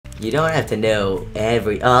You don't have to know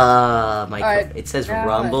every. My. Alright, It says now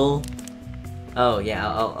rumble. Oh yeah,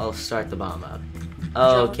 I'll start the bomb up.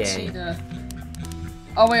 John Okay. Cena.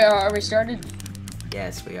 Oh wait, are we started?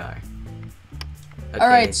 Yes, we are. Okay,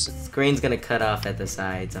 Alright. Screen's gonna cut off at the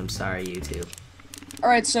sides. I'm sorry, YouTube.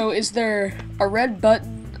 Alright, so is there a red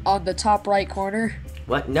button on the top right corner?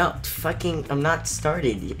 What? No, fucking. I'm not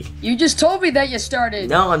started. You just told me that you started.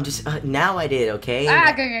 No, I'm just. Now I did. Okay.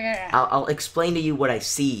 Ah, I'll explain to you what I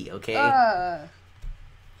see. Okay. God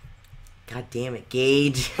damn it,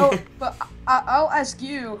 Gage. Oh, but I'll ask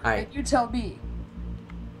you, Alright. and you tell me.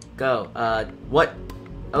 Go. What?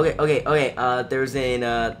 Okay. There's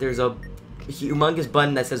a humongous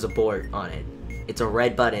button that says abort on it. It's a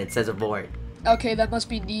red button. It says abort. Okay, that must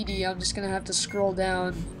be needy. I'm just gonna have to scroll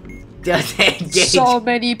down. Gage. So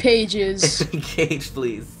many pages. Gage,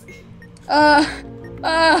 please. The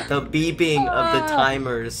The beeping of the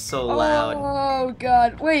timer is so loud. Oh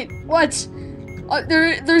god, wait, what?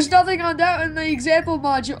 There's nothing on that in the example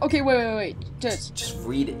module. Okay, wait. Just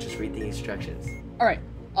read it. Just read the instructions. All right.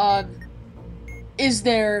 Is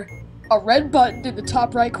there a red button in the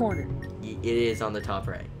top right corner? It is on the top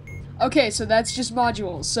right. Okay, so that's just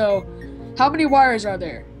modules. So, how many wires are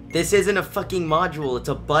there? This isn't a fucking module. It's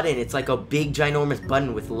a button. It's like a big, ginormous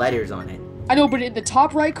button with letters on it. I know, but in the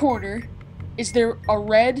top right corner, is there a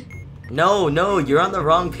red? No, you're on the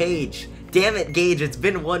wrong page. Damn it, Gage. It's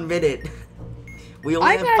been 1 minute. We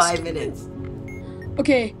only have 5 minutes.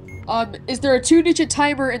 Okay, is there a 2-digit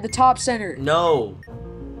timer in the top center? No.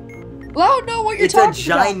 I don't know what you're It's a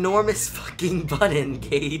talking about. ginormous fucking button,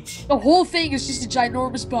 Gage. The whole thing is just a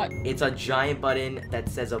ginormous button. It's a giant button that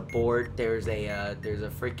says abort. There's a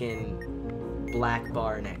freaking black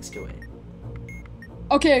bar next to it.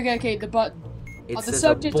 Okay, the button. It On the says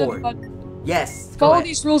subject of the abort. button. Yes. Go Follow ahead.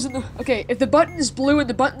 these rules in the. Okay, if the button is blue and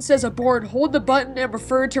the button says abort, hold the button and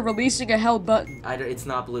refer to releasing a held button. It's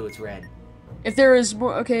not blue. It's red. If there is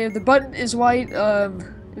more, okay, if the button is white,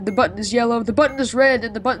 if the button is yellow, if the button is red,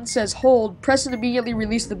 and the button says hold, press and immediately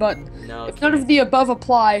release the button. No. If none of the above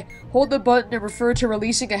apply, hold the button and refer to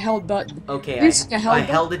releasing a held button. Okay, Releasing a held I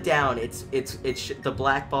button. held it down. The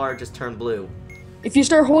black bar just turned blue. If you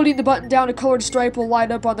start holding the button down, a colored stripe will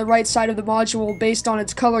light up on the right side of the module. Based on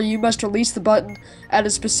its color, you must release the button at a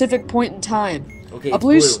specific point in time. Okay, A it's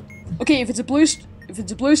blue. blue. Okay, if it's a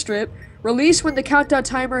blue strip, release when the countdown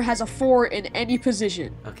timer has a 4 in any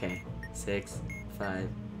position. Okay, 6, 5,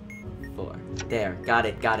 4. There, got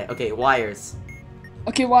it. Okay, wires.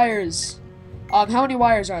 Okay, wires. How many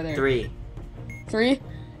wires are there? 3. 3?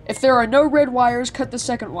 If there are no red wires, cut the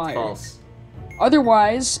second wire. False.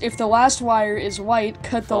 Otherwise, if the last wire is white,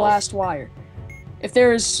 cut the False. last wire. If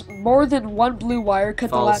there is more than one blue wire, cut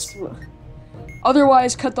False. the last.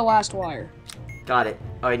 Otherwise, cut the last wire. Got it.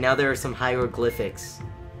 Alright, now there are some hieroglyphics.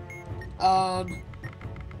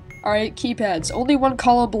 Alright, keypads. Only one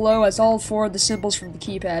column below has all 4 of the symbols from the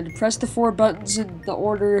keypad. Press the 4 buttons in the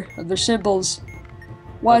order of their symbols.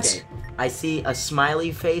 What? Okay. I see a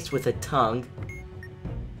smiley face with a tongue.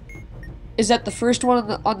 Is that the first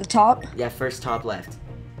one on the top? Yeah, first top left.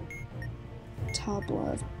 Top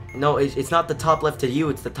left. No, it's not the top left to you,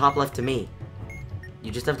 it's the top left to me.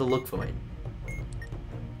 You just have to look for it.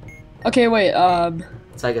 Okay, wait,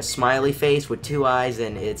 It's like a smiley face with 2 eyes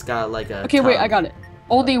and it's got like a Okay, wait, tongue. I got it.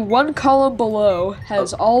 Only one column below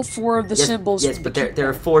has all 4 of the symbols. Yes, from but the there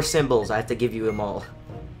are 4 symbols. I have to give you them all.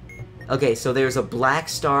 Okay, so there's a black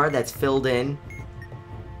star that's filled in.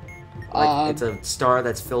 Like, it's a star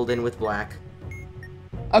that's filled in with black.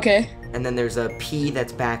 Okay. And then there's a P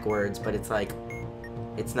that's backwards, but it's like,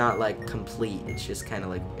 it's not like complete. It's just kind of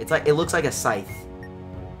like, it looks like a scythe.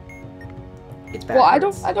 It's backwards. Well, I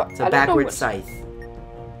don't It's know a backwards what- scythe.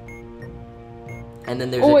 And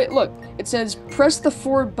then there's Oh wait, look. It says press the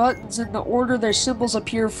 4 buttons in the order their symbols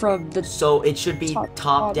appear from the. So it should be Top,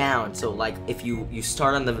 top bottom. down. So like if you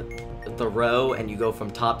start on the row and you go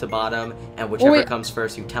from top to bottom, and whichever wait. comes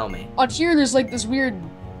first, you tell me. On here, there's like this weird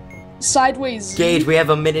sideways Z, Gage, we have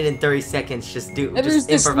 1 minute and 30 seconds. Just and there's just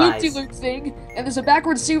this improvise. loop-de-loop thing, and there's a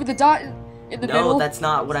backwards C with a dot in the middle. No, that's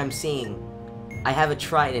not what I'm seeing. I have a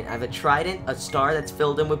trident. I have a trident, a star that's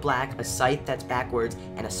filled in with black, a scythe that's backwards,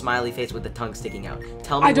 and a smiley face with the tongue sticking out.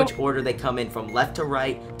 Tell me which order they come in, from left to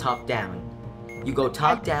right, top down. You go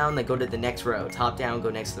top down, then go to the next row. Top down, go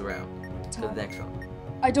next to the row. To the next row.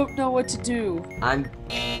 I don't know what to do.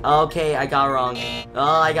 Okay, I got it wrong.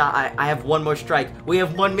 Oh, I have one more strike. We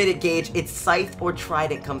have 1 minute, Gage. It's scythe or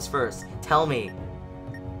trident comes first. Tell me.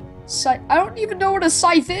 I don't even know what a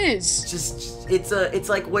scythe is. It's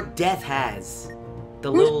like what death has.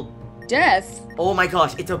 The Who's little. Death? Oh my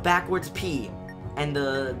gosh, it's a backwards P. and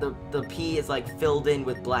the P is like filled in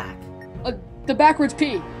with black. The backwards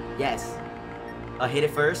P. Yes. Hit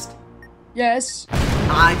it first. Yes.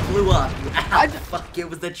 I blew up. Fuck, it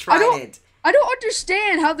was the trident. I don't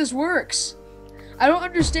understand how this works. I don't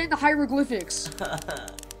understand the hieroglyphics.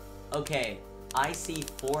 Okay, I see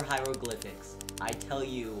 4 hieroglyphics. I tell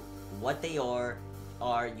you what they are,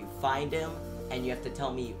 you find them, and you have to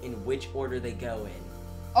tell me in which order they go in.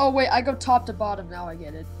 Oh wait, I go top to bottom, now I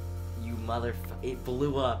get it. You motherfucker, it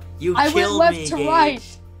blew up. You killed me, I went left to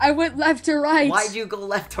right. I went left to right. Why'd you go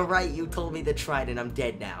left to right? You told me the trident, I'm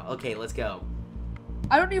dead now. Okay, let's go.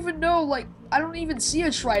 I don't even know, like, I don't even see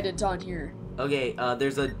a trident on here. Okay,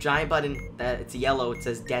 there's a giant button it's yellow, it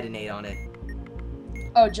says detonate on it.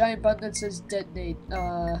 Oh, giant button that says detonate,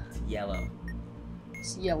 It's yellow.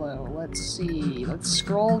 It's yellow. Let's see. Let's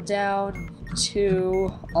scroll down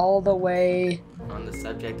to all the way. On the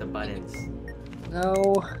subject of buttons.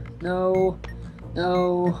 No.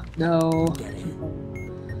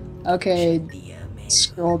 Okay,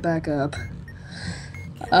 scroll back up.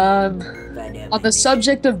 On the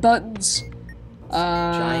subject of buttons,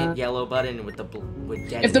 giant yellow button with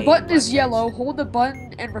detonate. If the button is yellow, hold the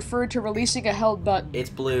button and refer to releasing a held button. It's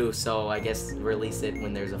blue, so I guess release it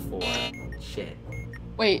when there's a 4. Shit.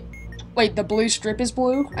 Wait, the blue strip is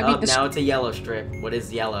blue? Now it's a yellow strip. What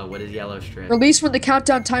is yellow? What is yellow strip? Release when the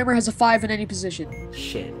countdown timer has a 5 in any position.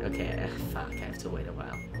 Shit, okay. Fuck, I have to wait a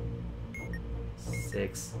while.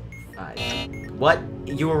 6, 5. What?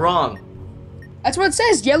 You were wrong. That's what it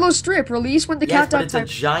says, yellow strip. Release when the countdown timer... Yes, but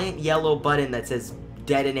it's a giant yellow button that says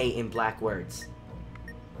detonate in black words.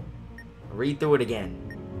 Read through it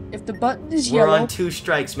again. If the button is yellow... We're on 2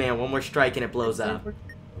 strikes, man. 1 more strike and it blows up.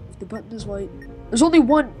 If the button is white... There's only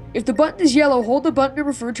 1. If the button is yellow, hold the button and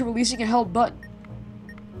refer to releasing a held button.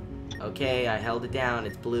 Okay, I held it down.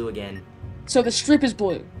 It's blue again. So the strip is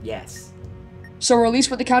blue? Yes. So release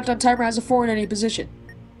when the countdown timer has a 4 in any position.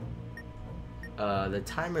 The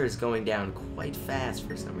timer is going down quite fast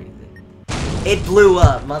for some reason. It blew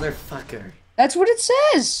up, motherfucker. That's what it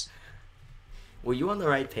says. Were you on the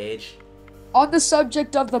right page? On the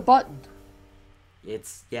subject of the button. It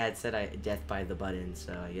said death by the button,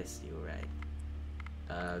 so I guess you were right.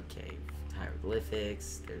 Okay,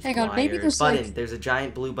 hieroglyphics. There's Hang on, wires. maybe there's button. like... There's a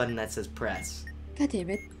giant blue button that says press. God damn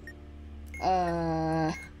it.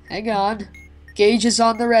 Hang on. Gage is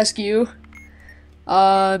on the rescue.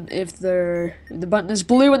 If the button is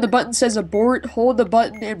blue and the button says abort, hold the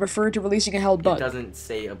button and refer to releasing a held button. It doesn't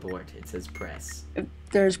say abort, it says press. If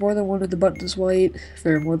there's more than 1 of the button is white, if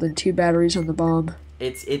there are more than 2 batteries on the bomb.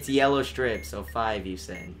 It's yellow strip, so 5 you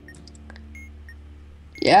said.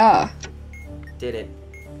 Yeah. Did it.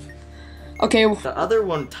 Okay. The other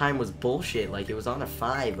one time was bullshit, like it was on a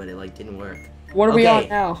 5, but it like didn't work. What are we on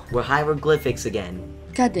now? We're hieroglyphics again.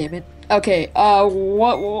 God damn it. Okay,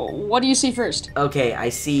 what do you see first? Okay, I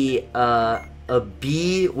see, a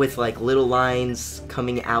B with, like, little lines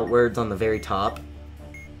coming outwards on the very top.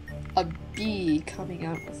 A B coming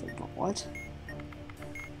out with a what?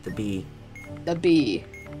 The B. The B.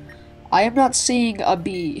 I am not seeing a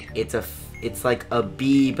B. It's like a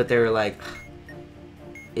B, but they're like...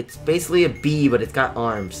 It's basically a B, but it's got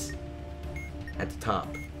arms at the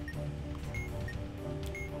top.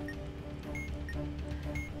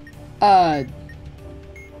 I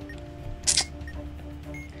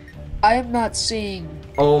am not seeing...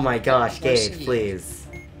 Oh my gosh, Gabe, please.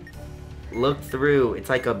 Look through. It's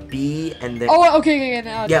like a B and then... Oh, okay,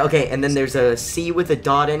 now... Yeah, okay, and then there's a C with a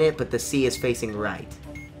dot in it, but the C is facing right.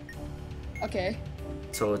 Okay.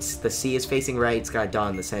 So the C is facing right, it's got a dot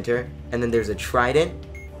in the center. And then there's a trident.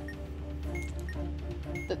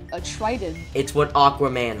 A trident? It's what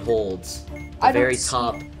Aquaman holds. The very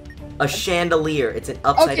top. A chandelier. It's an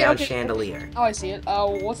upside-down chandelier. Oh, I see it.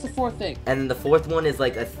 What's the 4th thing? And then the 4th one is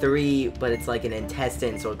like a 3, but it's like an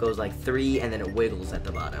intestine, so it goes like 3, and then it wiggles at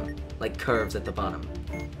the bottom. Like curves at the bottom.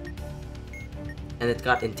 And it's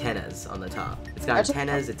got antennas on the top. It's got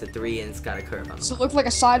antennas, it's a 3, and it's got a curve on the bottom. So it looks like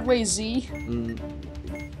a sideways Z?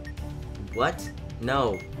 What?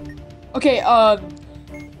 No. Okay,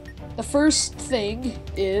 the first thing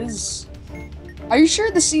is... Are you sure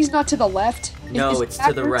the C's not to the left? No, it's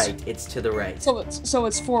to the right. It's to the right. So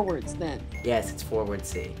it's forwards then. Yes, it's forward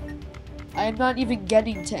C. I am not even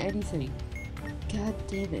getting to anything. God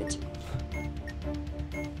damn it.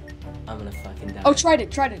 I'm gonna fucking die. Oh,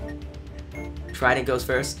 trident. Trident goes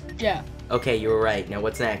first? Yeah. Okay, you were right. Now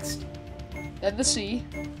what's next? Then the C.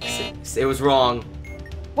 It was wrong.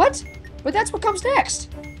 What? But that's what comes next.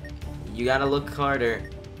 You gotta look harder.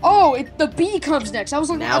 Oh, the B comes next. I was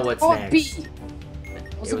looking at the wrong B.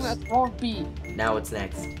 I was looking at the wrong B. Now what's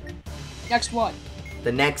next? Next what?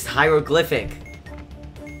 The next hieroglyphic.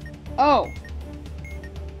 Oh.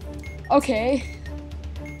 Okay.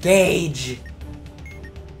 Gauge.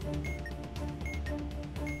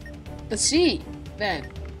 Let's see,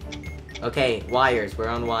 then. Okay, wires. We're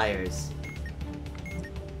on wires.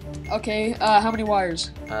 Okay, how many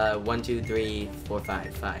wires? 1, 2, 3, 4,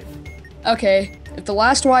 5. 5. Okay, if the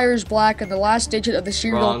last wire is black and the last digit of the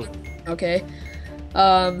serial... Wrong. Okay.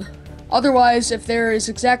 Otherwise, if there is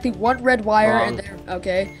exactly one red wire Wrong. and there...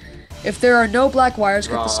 Okay. If there are no black wires,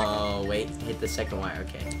 hit Wrong. the second... Oh, wait. Hit the second wire.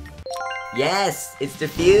 Okay. Yes! It's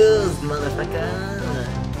diffused, motherfucker!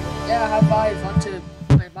 Yeah, high five onto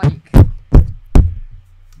my mic.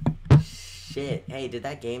 Shit. Hey, did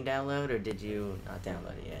that game download, or did you not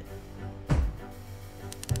download it yet?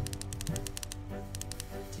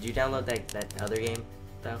 Did you download that other game,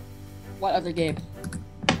 though? What other game?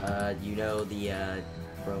 You know the,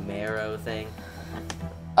 Romero thing?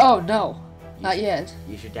 Oh, no. Not yet.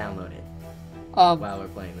 You should download it. While we're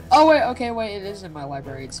playing this. Oh, wait, okay, wait, it is in my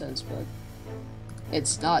library, it says, but...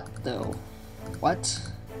 It's not, though.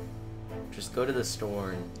 What? Just go to the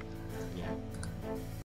store and